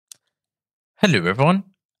Hello everyone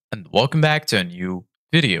and welcome back to a new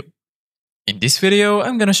video. In this video,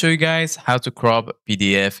 I'm going to show you guys how to crop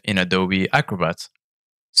PDF in Adobe Acrobat.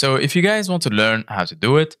 So if you guys want to learn how to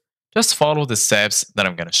do it, just follow the steps that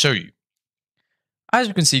I'm going to show you. As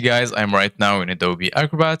you can see guys, I'm right now in Adobe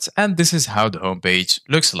Acrobat and this is how the homepage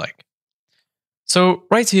looks like. So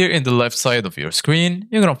right here in the left side of your screen,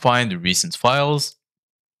 you're going to find the recent files,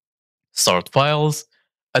 start files,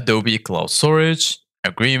 Adobe Cloud Storage,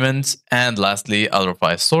 agreements, and lastly, other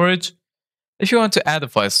file storage. If you want to add a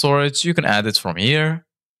file storage, you can add it from here.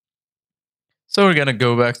 So we're going to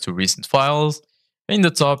go back to recent files. In the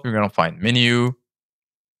top, you're going to find menu.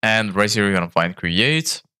 And right here, you're going to find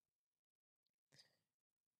create.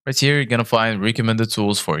 Right here, you're going to find recommended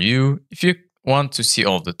tools for you. If you want to see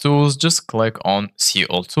all the tools, just click on see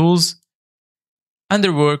all tools.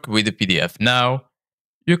 Under work with the PDF now,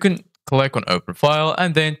 you can click on open file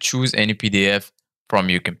and then choose any PDF from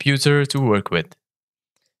your computer to work with.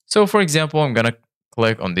 So for example, I'm going to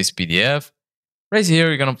click on this PDF. Right here,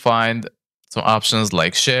 you're going to find some options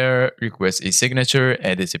like share, request a signature,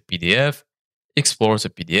 edit a PDF, export a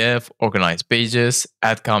PDF, organize pages,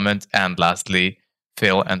 add comment, and lastly,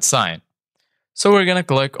 fill and sign. So we're going to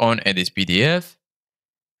click on edit PDF,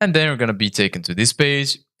 and then we're going to be taken to this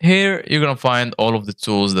page. Here, you're going to find all of the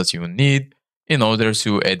tools that you will need in order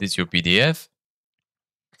to edit your PDF.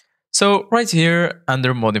 So right here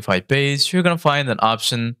under modify page, you're going to find an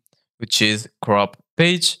option which is crop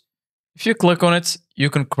page. If you click on it, you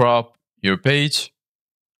can crop your page.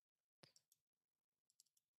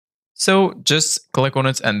 So just click on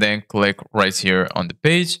it and then click right here on the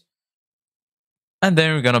page. And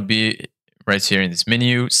then we're going to be right here in this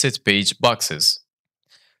menu, set page boxes.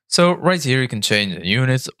 So right here, you can change the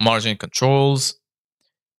unit, margin controls.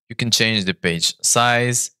 You can change the page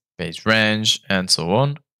size, page range, and so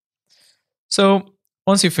on. So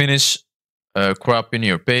once you finish cropping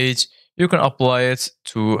your page, you can apply it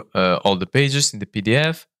to all the pages in the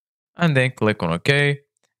PDF and then click on OK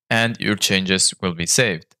and your changes will be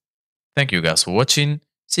saved. Thank you guys for watching.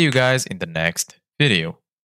 See you guys in the next video.